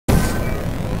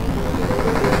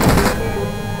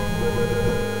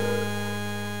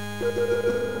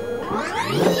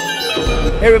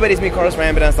Hey everybody, it's me, Carlos from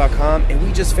Ambidance.com, and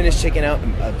we just finished checking out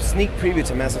a sneak preview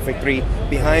to Mass Effect 3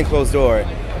 behind closed door.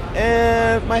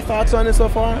 And my thoughts on it so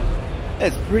far?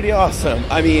 It's pretty awesome.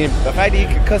 I mean, the fact that you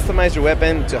can customize your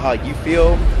weapon to how you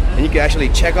feel, and you can actually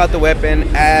check out the weapon,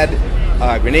 add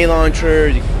a grenade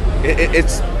launcher.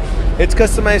 It's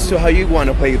customized to how you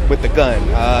want to play with the gun.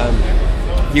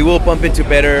 You will bump into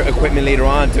better equipment later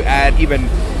on to add even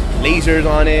lasers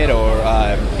on it, or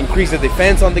increase the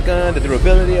defense on the gun, the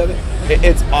durability of it.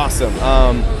 It's awesome.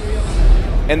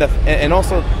 And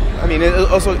also, I mean, it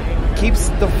also keeps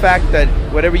the fact that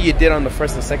whatever you did on the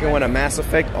first and second one of Mass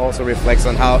Effect also reflects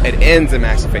on how it ends in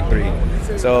Mass Effect 3.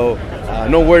 So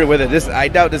no worry whether this, I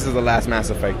doubt this is the last Mass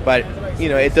Effect, but you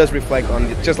know, it does reflect on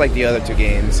just like the other two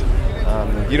games.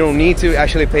 You don't need to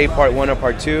actually play part 1 or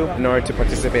part 2 in order to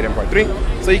participate in part 3.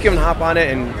 So you can hop on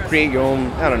it and create your own,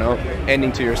 I don't know,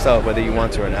 ending to yourself, whether you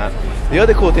want to or not. The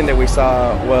other cool thing that we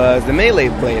saw was the melee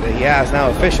blade that he has now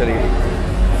officially.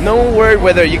 No word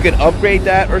whether you could upgrade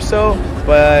that or so,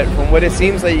 but from what it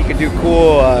seems like, you could do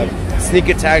cool sneak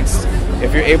attacks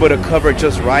if you're able to cover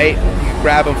just right. You can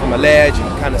grab them from a ledge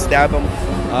and kind of stab them.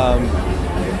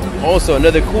 Also,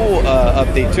 another cool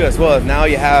update too as well is now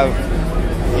you have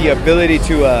the ability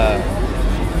to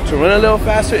run a little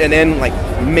faster and then like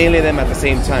melee them at the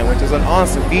same time, which is an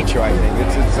awesome feature, I think.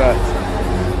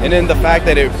 And then the fact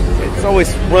that it's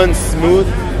always runs smooth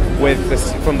with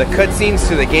this, from the cutscenes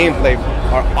to the gameplay,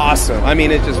 are awesome. I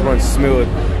mean, it just runs smooth,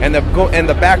 and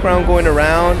the background going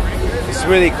around, it's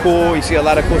really cool. You see a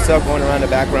lot of cool stuff going around the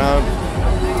background.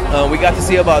 We got to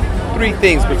see about 3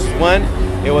 things, which is one,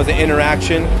 it was an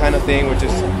interaction kind of thing, which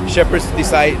is Shepard's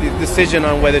decision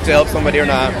on whether to help somebody or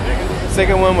not.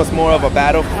 Second one was more of a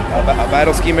battle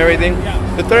scheme, everything.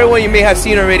 The third one you may have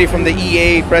seen already from the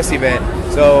EA press event.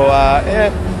 So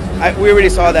we already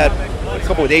saw that a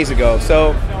couple of days ago.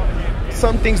 So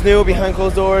some things new behind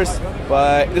closed doors,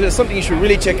 but this is something you should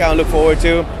really check out and look forward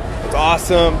to. It's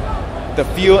awesome. The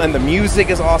feel and the music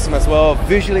is awesome as well.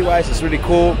 Visually wise, it's really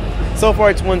cool. So far,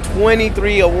 it's won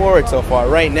 23 awards so far.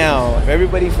 Right now,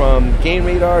 everybody from Game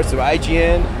Radar to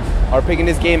IGN are picking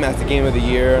this game as the game of the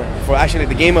year, for actually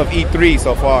the game of E3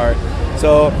 so far.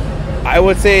 So I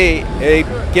would say it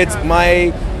gets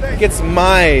my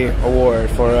award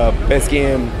for best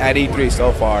game at E3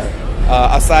 so far,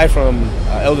 aside from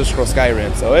Elder Scrolls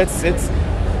Skyrim. So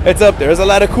it's up there. There's a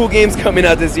lot of cool games coming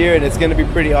out this year, and it's going to be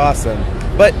pretty awesome.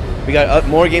 But we got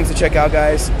more games to check out,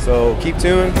 guys. So keep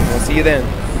tuned. We'll see you then.